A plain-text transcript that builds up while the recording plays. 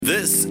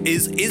This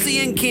is Izzy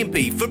and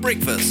Kempy for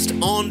breakfast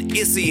on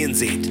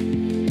SENZ.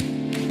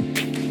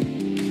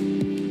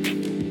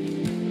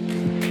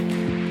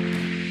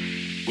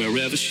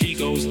 Wherever she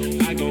goes,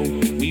 I go,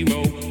 we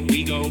roll,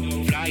 we go.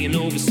 Flying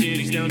over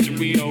cities down to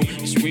Rio,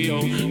 it's Rio.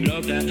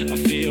 Love that I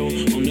feel,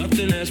 oh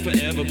nothing lasts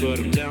forever, but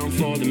I'm down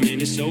for the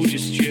minute, so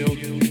just chill.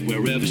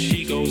 Wherever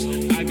she goes,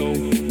 I go,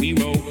 we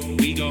roll,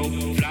 we go.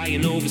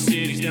 Flying over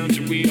cities down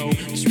to Rio,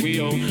 it's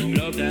Rio.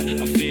 Love that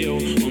I feel,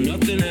 oh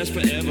nothing lasts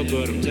forever,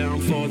 but I'm down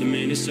for the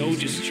minute, so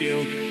just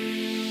chill.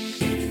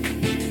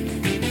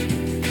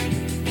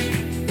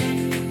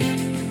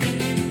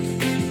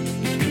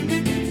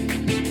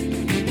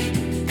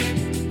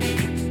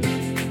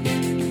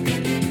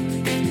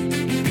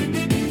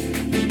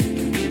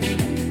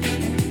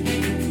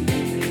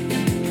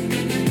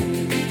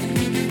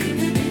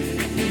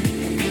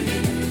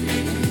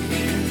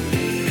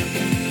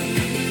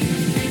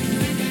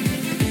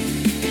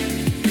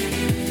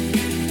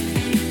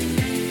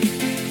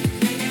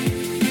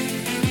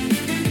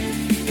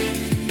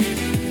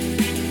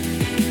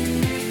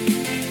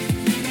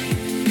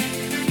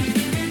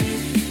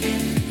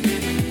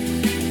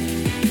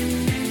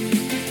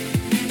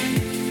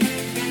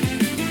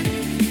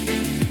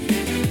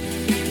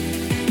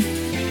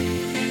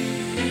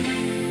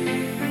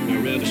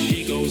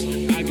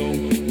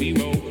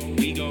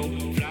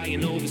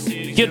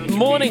 Good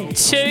morning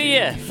to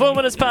you. 4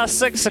 minutes past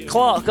 6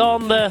 o'clock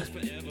on the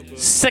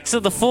 6th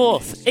of the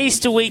 4th.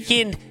 Easter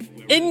weekend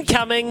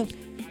incoming.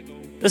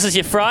 This is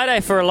your Friday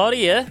for a lot of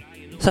you.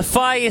 So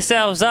fire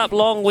yourselves up.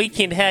 Long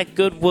weekend. How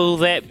good will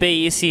that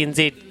be?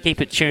 SENZ,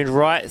 keep it tuned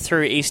right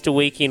through Easter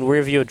weekend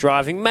wherever you're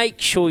driving. Make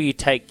sure you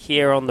take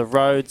care on the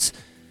roads.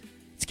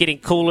 It's getting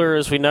cooler,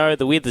 as we know.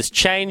 The weather's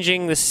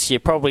changing. This is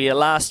probably your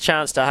last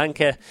chance to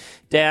hunker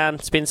down,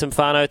 spend some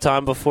whānau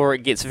time before it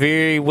gets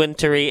very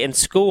wintry, and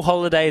school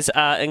holidays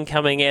are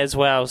incoming as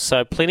well,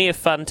 so plenty of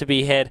fun to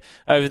be had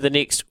over the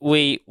next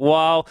wee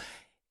while.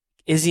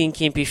 Izzy and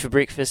Kempy for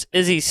breakfast.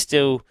 Izzy's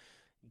still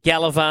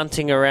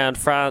galivanting around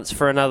France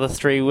for another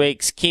 3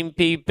 weeks.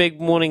 Kempy,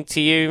 big morning to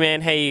you,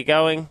 man. How you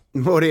going?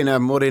 Morena.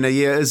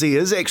 Yeah, Izzy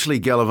is actually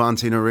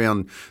gallivanting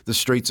around the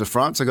streets of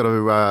France. I got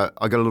a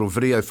little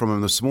video from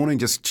him this morning,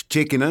 just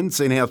checking in,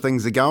 seeing how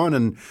things are going,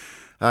 and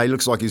he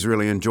looks like he's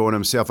really enjoying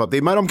himself up there.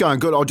 Mate, I'm going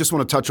good. I just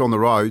want to touch on the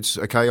roads,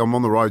 okay? I'm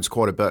on the roads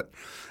quite a bit,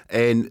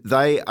 and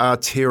they are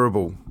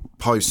terrible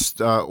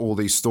post all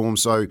these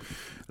storms. So,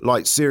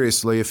 like,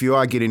 seriously, if you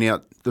are getting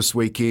out this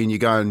weekend, you're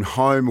going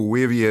home or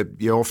wherever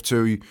you're off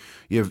to,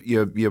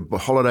 your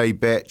holiday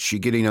batch, you're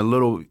getting a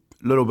little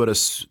bit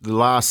of the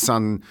last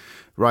sun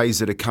rays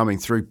that are coming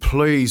through,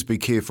 please be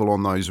careful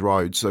on those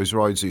roads. Those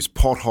roads, there's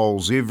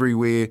potholes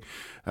everywhere.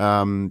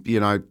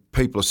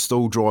 People are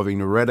still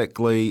driving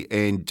erratically,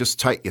 and just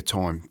take your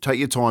time. Take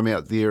your time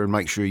out there and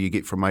make sure you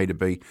get from A to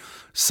B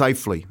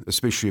safely,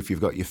 especially if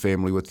you've got your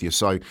family with you.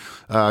 So,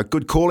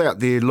 good call out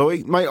there,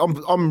 Louis. Mate,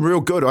 I'm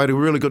real good. I had a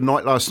really good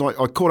night last night.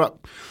 I caught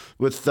up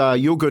with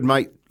your good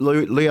mate,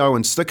 Leo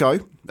and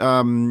Sticko,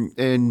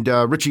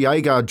 and Richie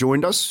Agar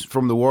joined us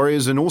from the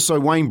Warriors, and also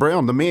Wayne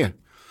Brown, the mayor,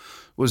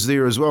 was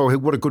there as well.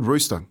 What a good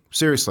rooster,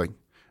 seriously.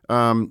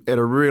 Had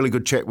a really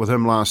good chat with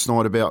him last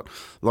night about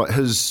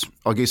his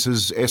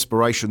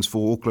aspirations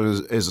for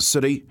Auckland as a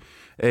city,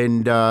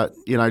 and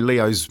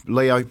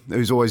Leo,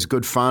 who's always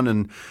good fun,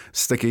 and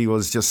Sticky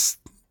was just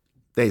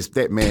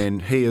that man.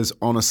 He is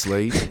one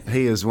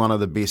of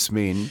the best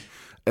men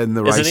in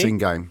the racing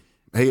game.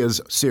 He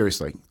is,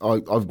 seriously.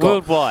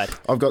 Worldwide.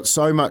 I've got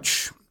so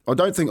much. I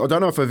don't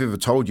know if I've ever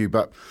told you,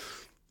 but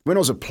when I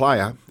was a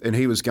player and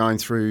he was going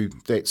through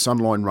that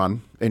Sunline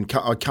run, and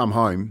I'd come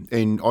home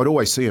and I'd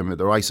always see him at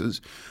the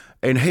races,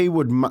 and he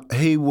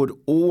would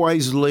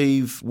always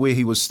leave where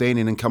he was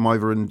standing and come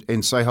over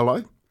and say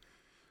hello.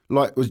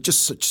 Like, it was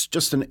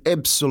just an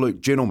absolute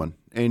gentleman.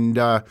 And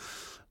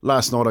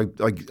last night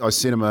I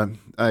sent him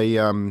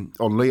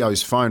on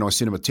Leo's phone, I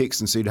sent him a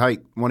text and said, hey,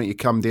 why don't you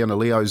come down to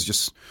Leo's,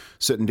 just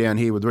sitting down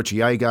here with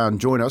Richie Agar, and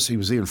join us. He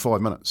was there in 5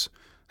 minutes.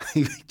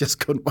 He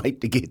just couldn't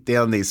wait to get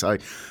down there. So,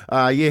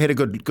 had a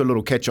good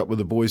little catch-up with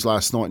the boys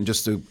last night, and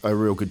just a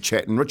real good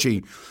chat. And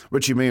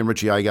me and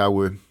Richie Agar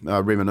were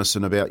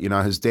reminiscing about,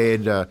 his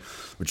dad,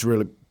 which is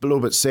really a little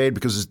bit sad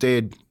because his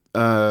dad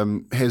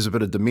has a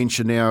bit of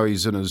dementia now.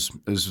 He's in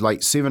his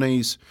late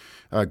 70s.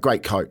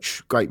 Great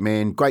coach, great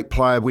man, great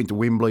player, went to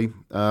Wembley,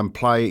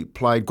 played,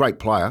 great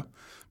player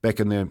back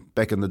in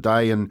the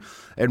day, and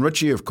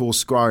Richie, of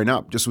course, growing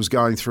up, just was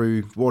going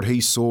through what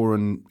he saw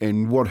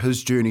and what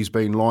his journey's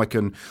been like.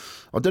 And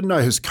I didn't know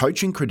his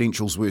coaching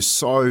credentials were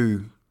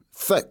so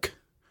thick.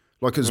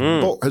 Like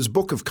his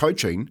book of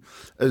coaching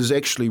is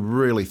actually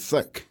really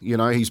thick.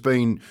 He's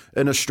been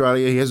in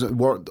Australia. He hasn't.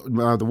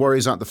 The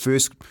Warriors aren't the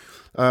first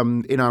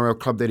NRL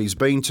club that he's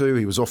been to.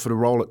 He was offered a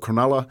role at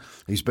Cronulla.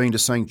 He's been to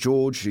St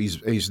George.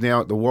 He's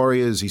now at the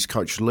Warriors. He's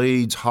coached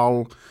Leeds,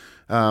 Hull.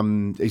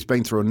 He's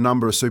been through a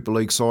number of Super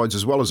League sides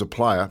as well as a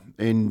player,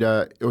 and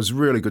it was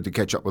really good to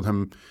catch up with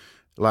him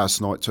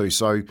last night too.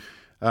 So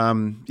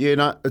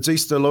It's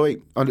Easter,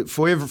 Louis.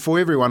 For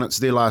everyone, it's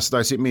their last day.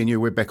 Except me and you,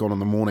 we're back on in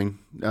the morning.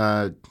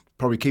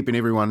 Probably keeping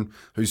everyone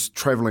who's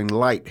travelling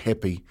late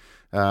happy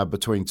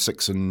between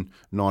 6 and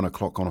 9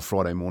 o'clock on a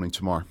Friday morning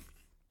tomorrow.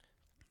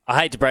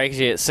 I hate to break it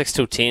to you, it's 6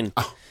 till 10.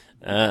 Oh.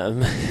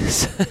 Ruben,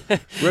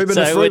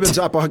 if Ruben's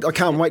up, I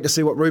can't wait to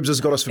see what Rubes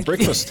has got us for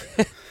breakfast.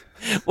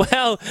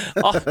 Well,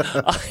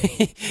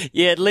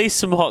 at least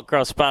some hot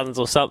cross buns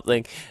or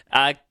something.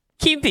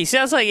 Kempy,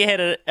 sounds like you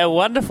had a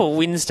wonderful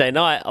Wednesday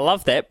night. I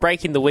love that,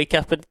 breaking the week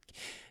up. And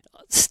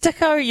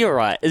Sticko, you're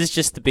right, is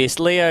just the best.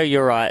 Leo,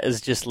 you're right,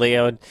 is just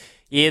Leo. And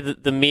yeah,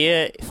 the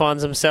mayor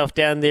finds himself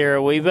down there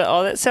a wee bit.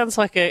 Oh, that sounds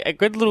like a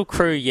good little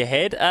crew you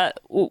had.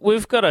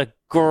 We've got a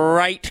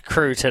great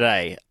crew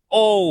today.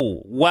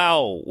 Oh,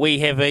 wow. We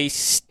have a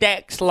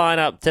stacked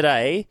lineup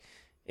today,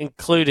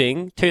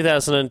 including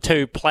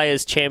 2002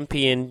 Players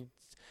Championship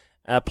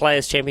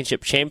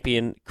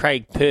champion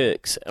Craig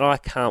Perks. And I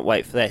can't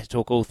wait for that to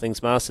talk all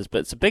things Masters. But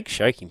it's a big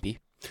show, Kempy.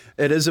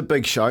 It is a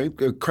big show.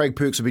 Craig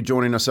Perks will be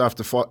joining us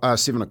after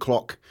 7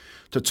 o'clock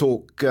to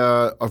talk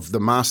of the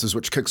Masters,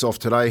 which kicks off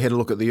today. Had a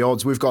look at the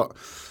odds. We've got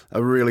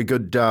a really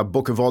good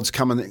book of odds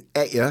coming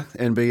at you,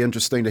 and be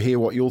interesting to hear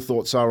what your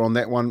thoughts are on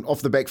that one.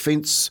 Off the back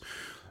fence,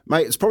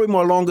 mate, it's probably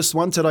my longest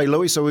one today,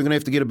 Louis, so we're going to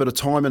have to get a bit of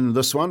time in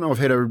this one. I've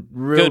had a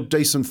real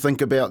decent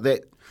think about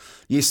that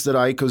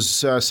yesterday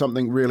because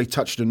something really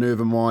touched a nerve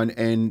of mine,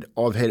 and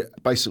I've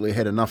basically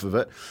had enough of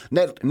it.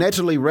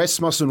 Natalie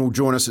Rasmussen will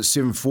join us at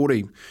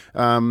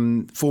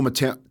 7:40, former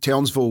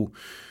Townsville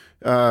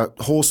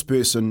horse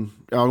person.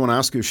 I want to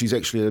ask her if she's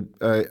actually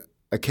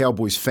a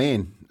Cowboys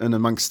fan in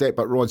amongst that,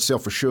 but rides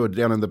self-assured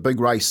down in the big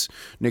race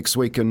next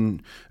week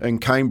in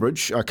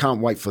Cambridge. I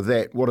can't wait for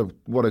that. What a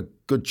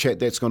good chat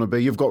that's going to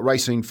be. You've got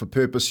Racing for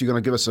Purpose. You're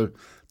going to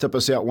tip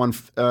us out one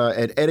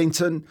at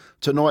Addington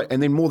tonight,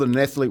 and then More Than an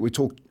Athlete. We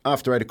talk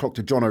after 8 o'clock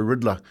to John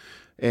O'Riddler,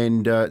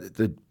 and I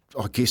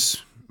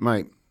guess,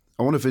 mate,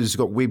 I wonder if he's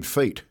got webbed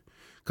feet,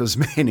 because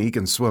man, he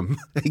can swim.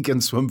 He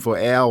can swim for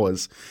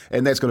hours,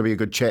 and that's going to be a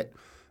good chat.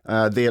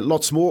 There,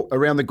 lots more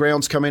around the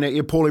grounds coming at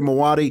you. Paulie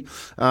Mawadi,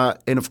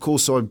 and of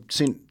course the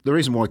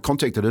reason why I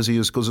contacted Izzy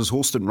is because his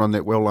horse didn't run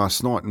that well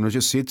last night, and I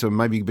just said to him,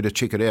 maybe you better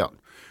check it out,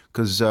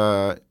 because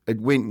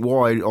it went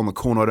wide on the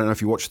corner. I don't know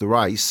if you watched the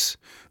race,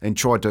 and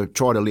tried to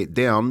let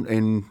down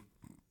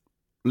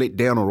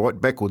all right,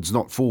 backwards,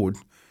 not forward.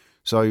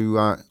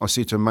 So I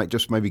said to him, mate,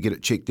 just maybe get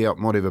it checked out,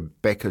 might have a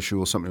back issue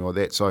or something like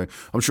that. So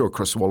I'm sure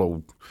Chris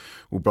Waller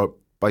will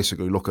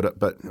basically look at it,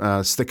 but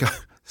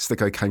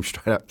Sticko came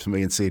straight up to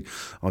me and said,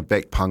 I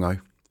backed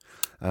Pungo,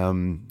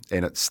 and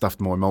it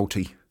stuffed my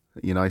multi,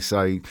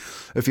 So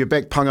if you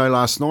backed Pungo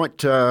last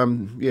night,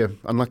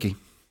 unlucky.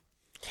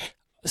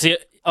 See,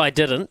 I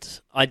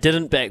didn't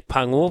back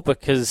Pungo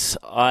because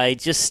I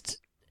just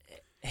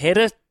had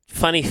a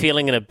funny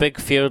feeling in a big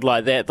field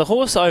like that. The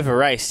horse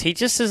over-raced.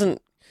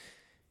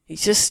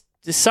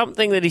 There's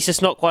something that he's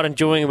just not quite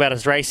enjoying about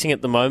his racing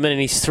at the moment, and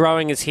he's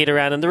throwing his head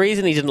around. And the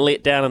reason he didn't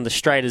let down in the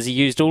straight is he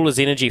used all his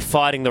energy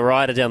fighting the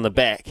rider down the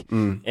back,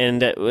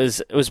 and it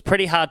was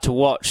pretty hard to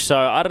watch. So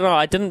I don't know.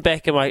 I didn't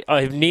back him.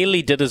 I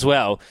nearly did as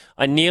well.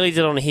 I nearly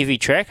did on a heavy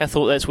track. I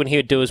thought that's when he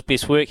would do his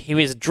best work. He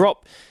was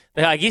dropped.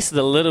 I guess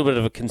the little bit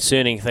of a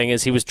concerning thing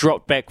is he was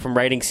dropped back from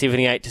rating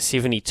 78 to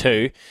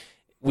 72.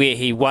 Where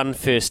he won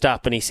first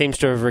up, and he seems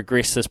to have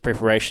regressed this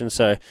preparation,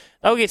 so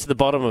they'll get to the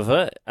bottom of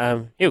it.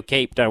 He'll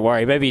keep, don't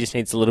worry. Maybe he just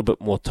needs a little bit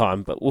more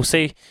time, but we'll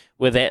see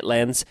where that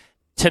lands.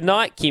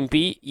 Tonight,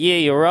 Kempy, yeah,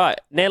 you're right,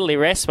 Natalie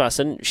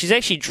Rasmussen, she's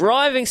actually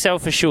driving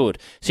Self-Assured.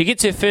 She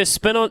gets her first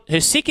spin on,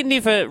 her second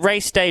ever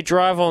race day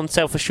drive on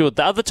Self-Assured.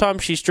 The other time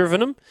she's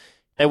driven them,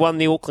 they won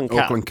the Auckland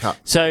Cup.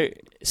 So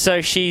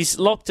she's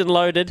locked and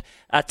loaded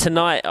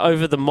tonight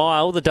over the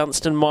mile, the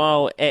Dunstan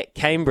Mile at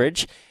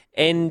Cambridge.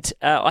 And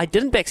I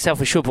didn't back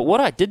Self-Assured, but what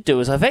I did do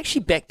is I've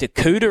actually backed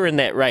Akuta in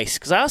that race,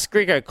 because I asked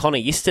Greg O'Connor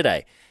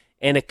yesterday,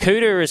 and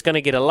Akuta is going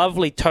to get a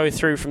lovely tow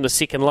through from the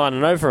second line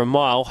and over a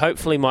mile,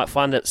 hopefully might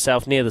find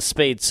itself near the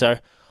speed. So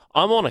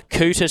I'm on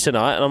Akuta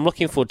tonight, and I'm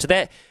looking forward to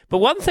that. But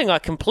one thing I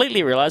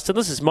completely realised, and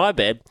this is my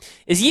bad,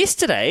 is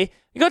yesterday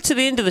we got to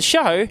the end of the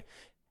show,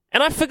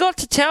 and I forgot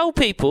to tell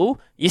people,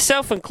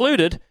 yourself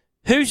included,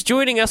 who's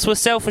joining us with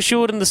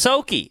Self-Assured in the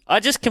Sulky. I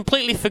just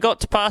completely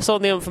forgot to pass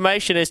on the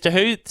information as to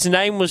whose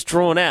name was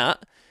drawn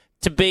out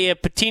to be a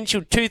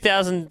potential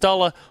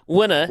 $2,000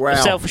 winner if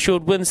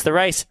Self-Assured wins the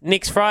race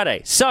next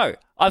Friday. So,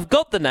 I've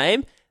got the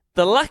name.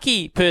 The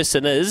lucky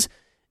person is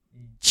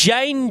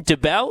Jane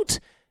DeBelt,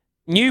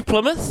 New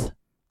Plymouth,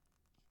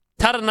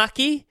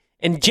 Taranaki,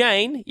 and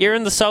Jane, you're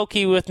in the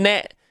Sulky with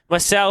Nat,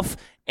 myself,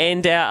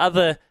 and our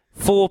other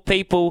 4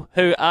 people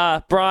who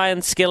are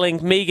Brian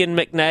Skilling, Megan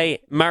McNay,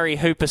 Murray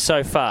Hooper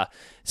so far.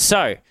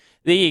 So,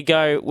 there you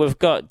go. We've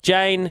got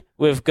Jane,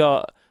 we've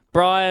got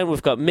Brian,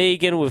 we've got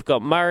Megan, we've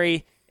got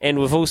Murray, and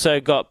we've also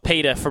got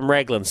Peter from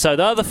Raglan. So,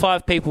 the other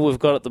 5 people we've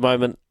got at the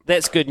moment,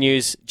 that's good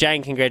news.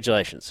 Jane,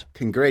 congratulations.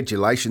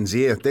 Congratulations,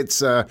 yeah.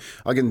 That's I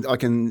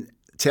can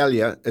tell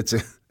you, it's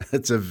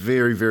a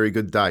very, very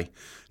good day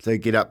to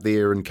get up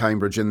there in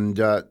Cambridge, and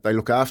they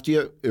look after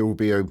you. It will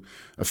be a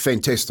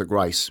fantastic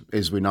race,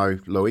 as we know,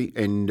 Louis.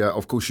 And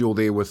of course, you're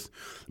there with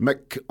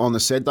Mick on the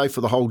Saturday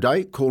for the whole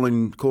day,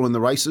 calling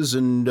the races.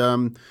 And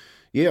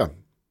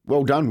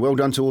well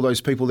done to all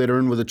those people that are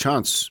in with a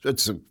chance.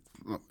 It's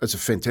a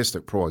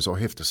fantastic prize, I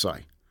have to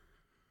say.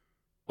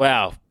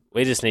 Wow,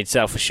 we just need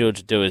Self-Assured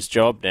to do his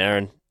job now.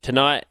 And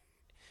tonight,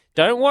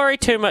 don't worry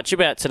too much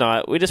about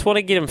tonight. We just want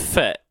to get him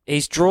fit.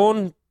 He's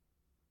drawn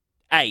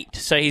 8,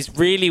 so he's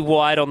really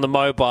wide on the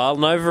mobile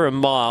and over a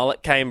mile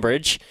at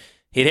Cambridge.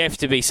 He'd have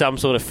to be some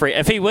sort of free.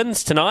 If he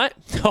wins tonight,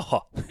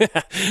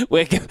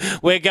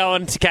 we're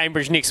going to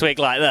Cambridge next week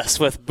like this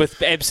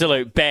with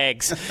absolute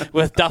bags,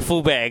 with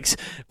duffel bags.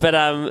 But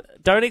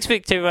don't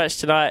expect too much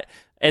tonight.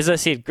 As I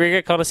said,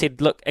 Gregor kind of said,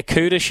 look,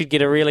 Akuta should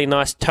get a really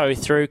nice tow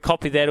through.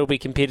 Copy that, will be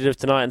competitive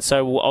tonight, and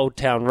so will Old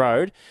Town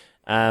Road.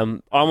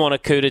 I'm on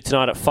Akuta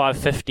tonight at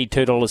 $5.50,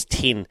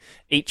 $2.10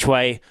 each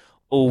way,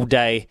 all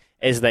day,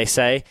 as they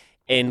say.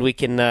 And we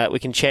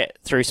can chat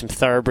through some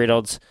thoroughbred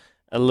odds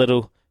a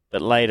little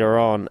bit later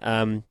on.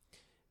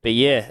 But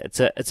yeah, it's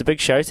a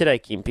big show today,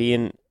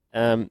 Kempy.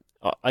 And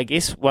I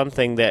guess one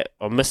thing that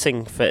I'm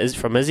missing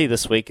from Izzy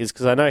this week is,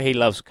 because I know he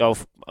loves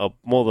golf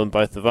more than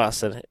both of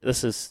us, and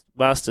this is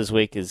Masters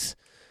Week. It's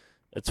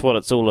what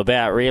it's all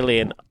about, really.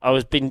 And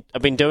I've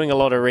been doing a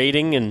lot of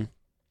reading and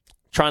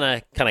trying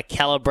to kind of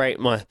calibrate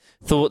my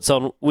thoughts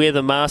on where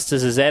the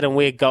Masters is at and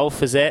where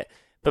golf is at.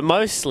 But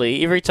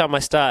mostly, every time I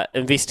start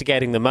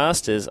investigating the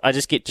Masters, I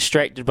just get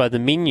distracted by the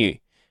menu.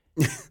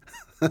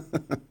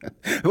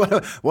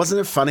 Well,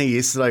 wasn't it funny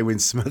yesterday when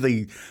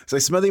Smithy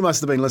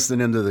must have been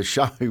listening into the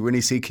show when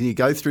he said, can you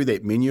go through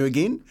that menu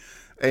again?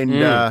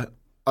 And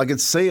I could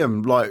see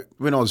him, like,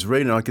 when I was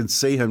reading, I could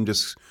see him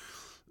just,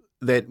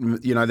 that,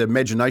 you know, the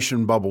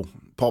imagination bubble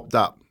popped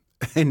up.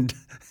 And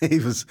he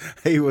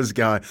was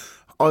going,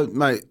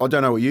 mate, I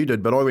don't know what you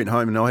did, but I went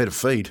home and I had a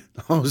feed.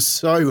 I was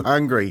so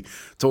hungry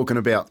talking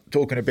about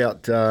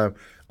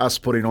us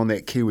putting on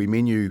that Kiwi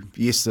menu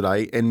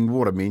yesterday, and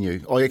what a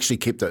menu. I actually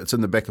kept it. It's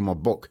in the back of my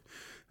book,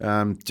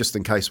 just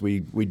in case we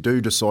do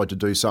decide to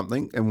do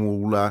something,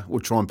 and we'll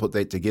try and put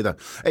that together.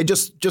 And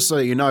just so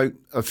you know,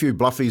 a few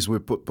bluffies were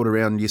put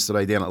around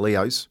yesterday down at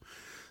Leo's.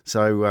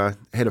 So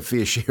had a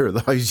fair share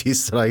of those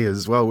yesterday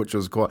as well, which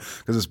was quite,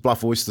 because it's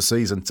bluff oyster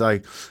season. So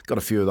got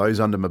a few of those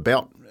under my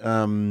belt.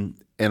 And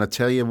I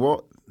tell you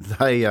what,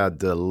 they are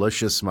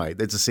delicious, mate.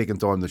 That's the second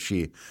time this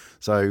year.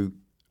 So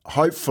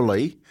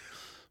hopefully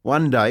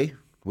one day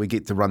we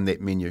get to run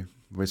that menu.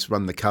 Let's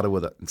run the cutter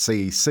with it and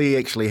see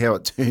actually how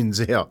it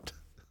turns out.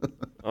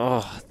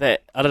 I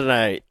don't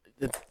know.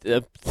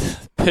 The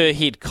per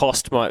head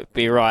cost might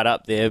be right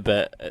up there,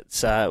 but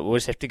it's we'll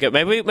just have to go.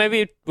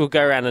 Maybe we'll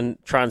go around and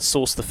try and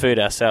source the food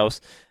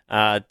ourselves,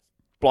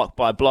 block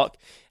by block.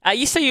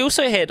 You say you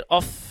also had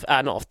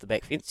not off the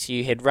back fence.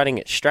 You had running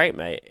it straight,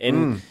 mate,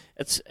 and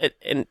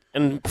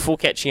and before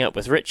catching up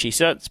with Richie.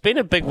 So it's been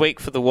a big week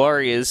for the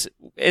Warriors.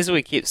 As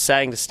we kept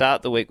saying to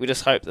start the week, we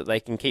just hope that they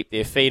can keep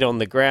their feet on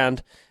the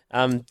ground.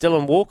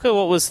 Dylan Walker,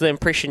 what was the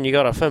impression you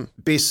got of him?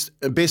 Best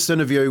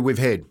interview we've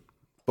had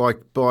by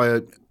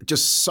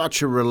just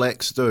such a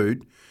relaxed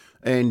dude,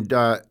 and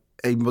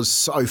he was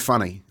so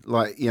funny.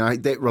 Like, you know,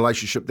 that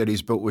relationship that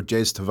he's built with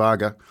Jazz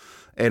Tavaga,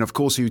 and of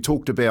course he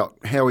talked about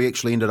how he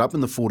actually ended up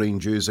in the 14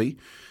 jersey.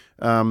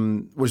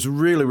 Was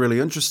really,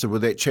 really interested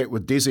with that chat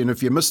with Desi. And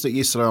if you missed it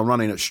yesterday on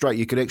Running It Straight,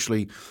 you could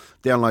actually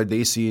download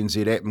the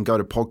SENZ app and go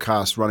to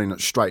podcast Running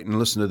It Straight and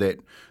listen to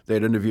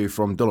that interview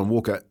from Dylan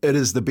Walker. It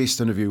is the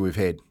best interview we've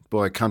had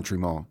by a country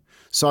mile.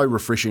 So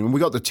refreshing. And we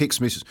got the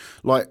text message.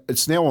 Like,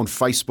 it's now on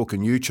Facebook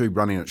and YouTube,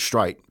 Running It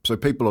Straight. So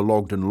people are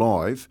logged in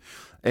live.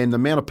 And the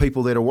amount of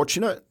people that are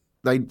watching it,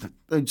 they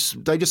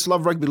just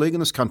love rugby league in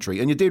this country.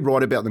 And you did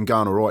right about them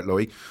going all right,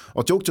 Louis.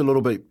 I talked a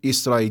little bit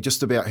yesterday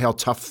just about how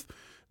tough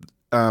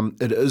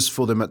it is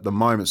for them at the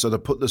moment. So they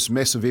put this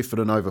massive effort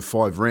in over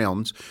 5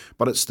 rounds,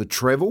 but it's the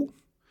travel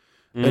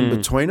in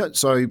between it.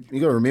 So you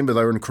got to remember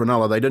they were in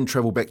Cronulla. They didn't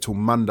travel back till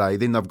Monday.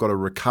 Then they've got to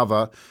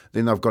recover.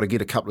 Then they've got to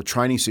get a couple of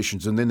training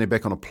sessions, and then they're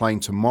back on a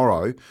plane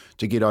tomorrow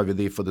to get over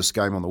there for this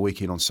game on the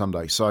weekend on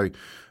Sunday. So,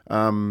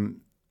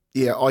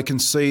 yeah, I can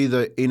see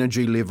the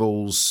energy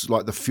levels,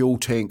 like the fuel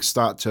tank,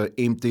 start to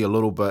empty a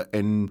little bit,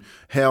 and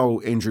how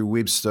Andrew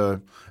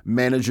Webster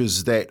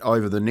manages that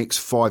over the next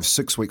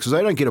 5-6 weeks, because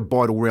they don't get a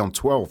bye till round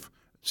 12.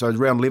 So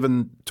round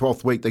 11,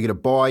 12th week, they get a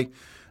bye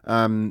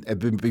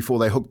before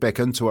they hook back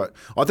into it.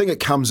 I think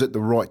it comes at the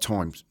right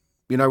times.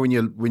 You know, when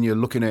you're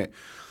looking at,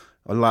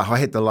 I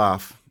had to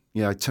laugh.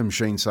 You know, Tim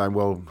Sheen saying,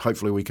 "Well,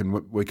 hopefully we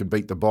can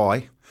beat the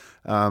bye."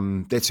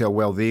 That's how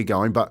well they're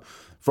going, but.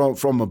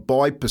 From a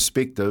bye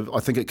perspective, I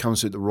think it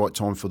comes at the right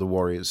time for the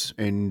Warriors.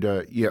 And,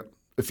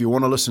 if you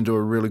want to listen to a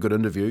really good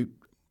interview,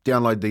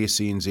 download the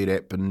SENZ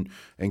app and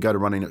go to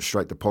Running It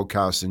Straight, the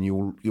podcast, and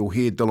you'll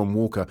hear Dylan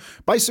Walker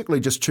basically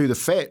just chew the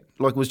fat,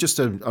 like it was just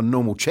a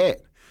normal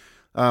chat.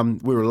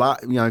 We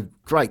were,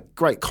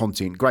 great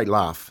content, great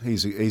laugh.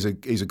 He's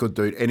a good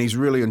dude, and he's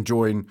really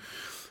enjoying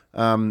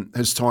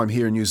his time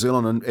here in New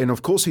Zealand, and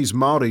of course he's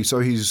Māori, so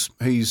his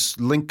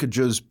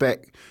linkages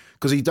back,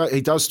 because he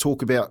does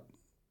talk about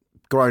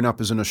growing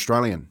up as an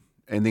Australian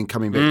and then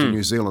coming back to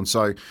New Zealand.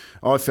 So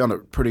I found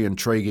it pretty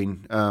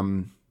intriguing.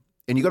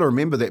 And you got to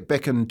remember that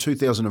back in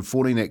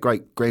 2014, that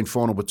great grand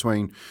final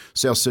between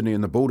South Sydney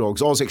and the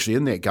Bulldogs, I was actually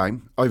in that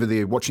game, over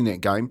there watching that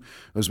game.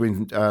 It was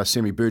when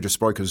Sammy Burgess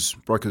broke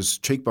his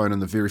cheekbone in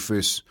the very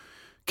first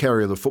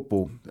carry of the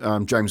football.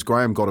 James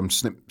Graham got him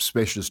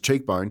smashed his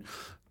cheekbone.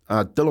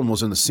 Dylan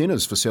was in the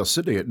centres for South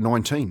Sydney at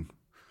 19,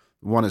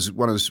 won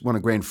a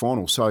grand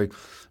final. So,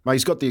 mate,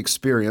 he's got the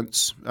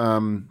experience.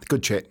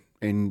 Good chat,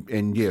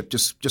 and yeah,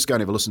 just go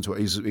and have a listen to it.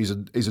 He's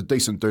a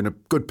decent doing a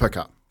good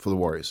pickup for the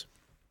Warriors.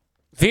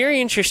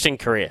 Very interesting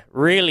career,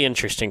 really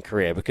interesting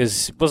career,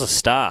 because he was a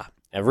star,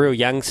 a real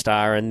young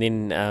star, and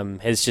then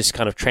has just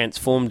kind of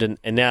transformed and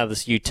now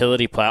this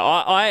utility player.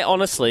 I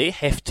honestly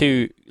have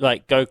to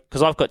go,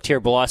 because I've got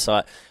terrible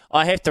eyesight,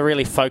 I have to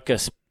really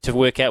focus to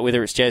work out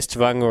whether it's Jazz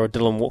Tavanga or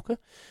Dylan Walker.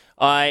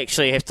 I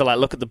actually have to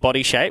look at the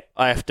body shape.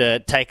 I have to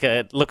take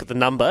a look at the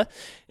number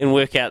and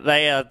work out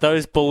they are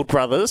those bald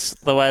brothers,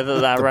 the way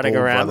that they're running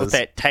around with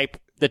that tape.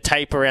 The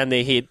tape around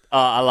their head. Oh,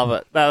 I love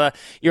it.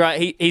 You're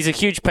right. He's a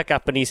huge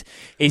pickup, and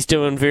he's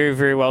doing very,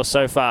 very well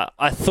so far.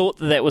 I thought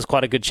that was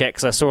quite a good chat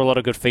because I saw a lot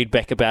of good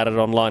feedback about it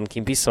online,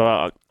 Kempy,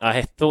 so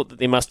I thought that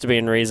there must have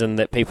been reason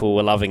that people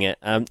were loving it.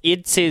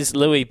 Ed says,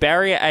 Louis,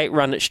 barrier 8,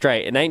 run it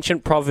straight. An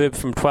ancient proverb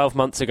from 12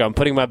 months ago. I'm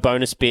putting my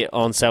bonus bet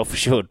on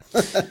self-assured.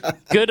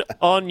 Good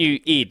on you,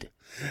 Ed.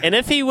 And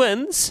if he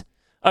wins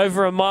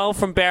over a mile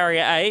from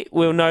barrier 8,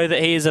 we'll know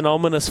that he is in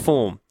ominous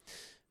form.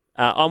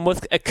 I'm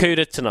with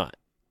Akuta tonight.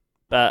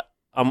 But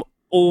I'm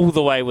all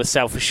the way with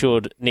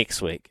self-assured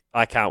next week.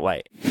 I can't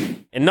wait.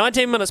 In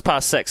 19 minutes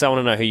past 6, I want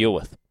to know who you're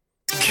with.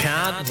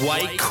 Can't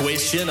wait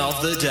question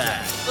of the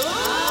day.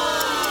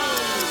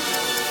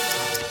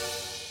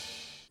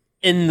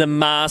 In the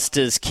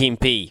Masters,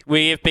 Kempy,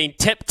 we have been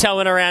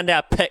tiptoeing around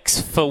our picks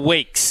for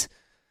weeks.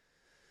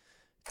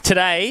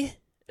 Today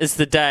is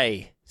the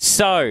day.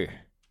 So,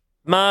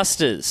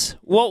 Masters,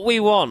 what we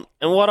want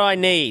and what I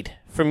need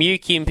from you,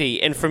 Kempy,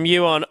 and from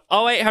you on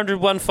 0800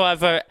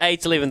 150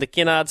 811, the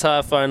Kennards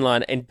Hire phone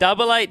line, and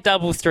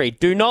 8833.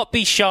 Do not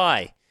be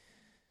shy.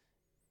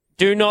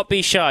 Do not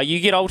be shy.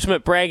 You get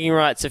ultimate bragging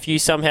rights if you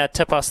somehow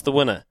tip us the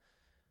winner.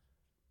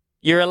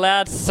 You're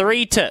allowed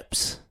 3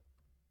 tips.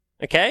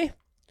 Okay?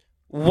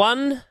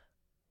 1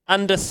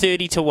 under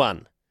 30 to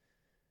 1.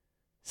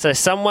 So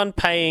someone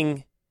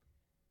paying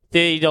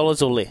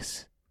 $30 or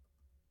less.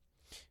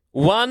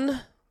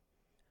 1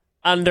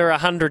 under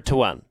 100 to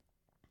 1.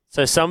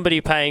 So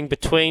somebody paying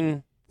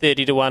between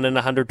 30 to 1 and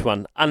 100 to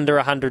 1, under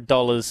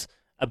 $100,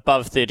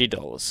 above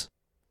 $30.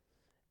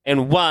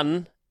 And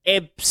 1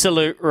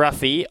 absolute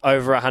roughie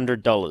over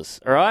 $100.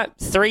 All right?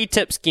 3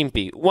 tips,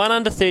 Kempy. 1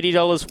 under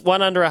 $30,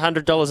 1 under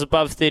 $100,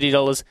 above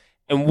 $30,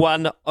 and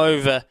 1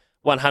 over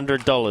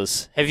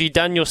 $100. Have you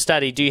done your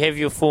study? Do you have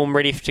your form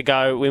ready to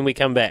go when we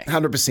come back?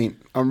 100%.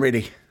 I'm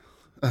ready.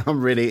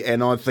 I'm ready,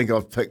 and I think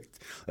I've picked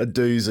a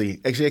doozy.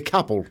 Actually, a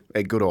couple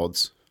at good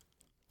odds.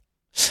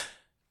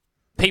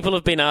 People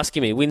have been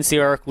asking me, when's the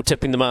Oracle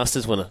tipping the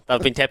Masters winner?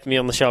 They've been tapping me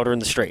on the shoulder in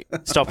the street,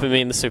 stopping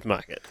me in the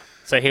supermarket.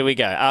 So here we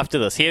go. After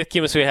this, here at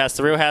Chemist Warehouse,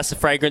 the real house of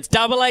fragrance.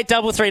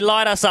 8833,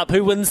 light us up.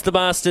 Who wins the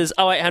Masters?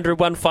 0800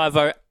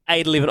 150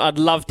 811. I'd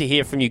love to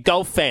hear from you.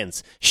 Golf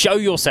fans, show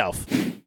yourself.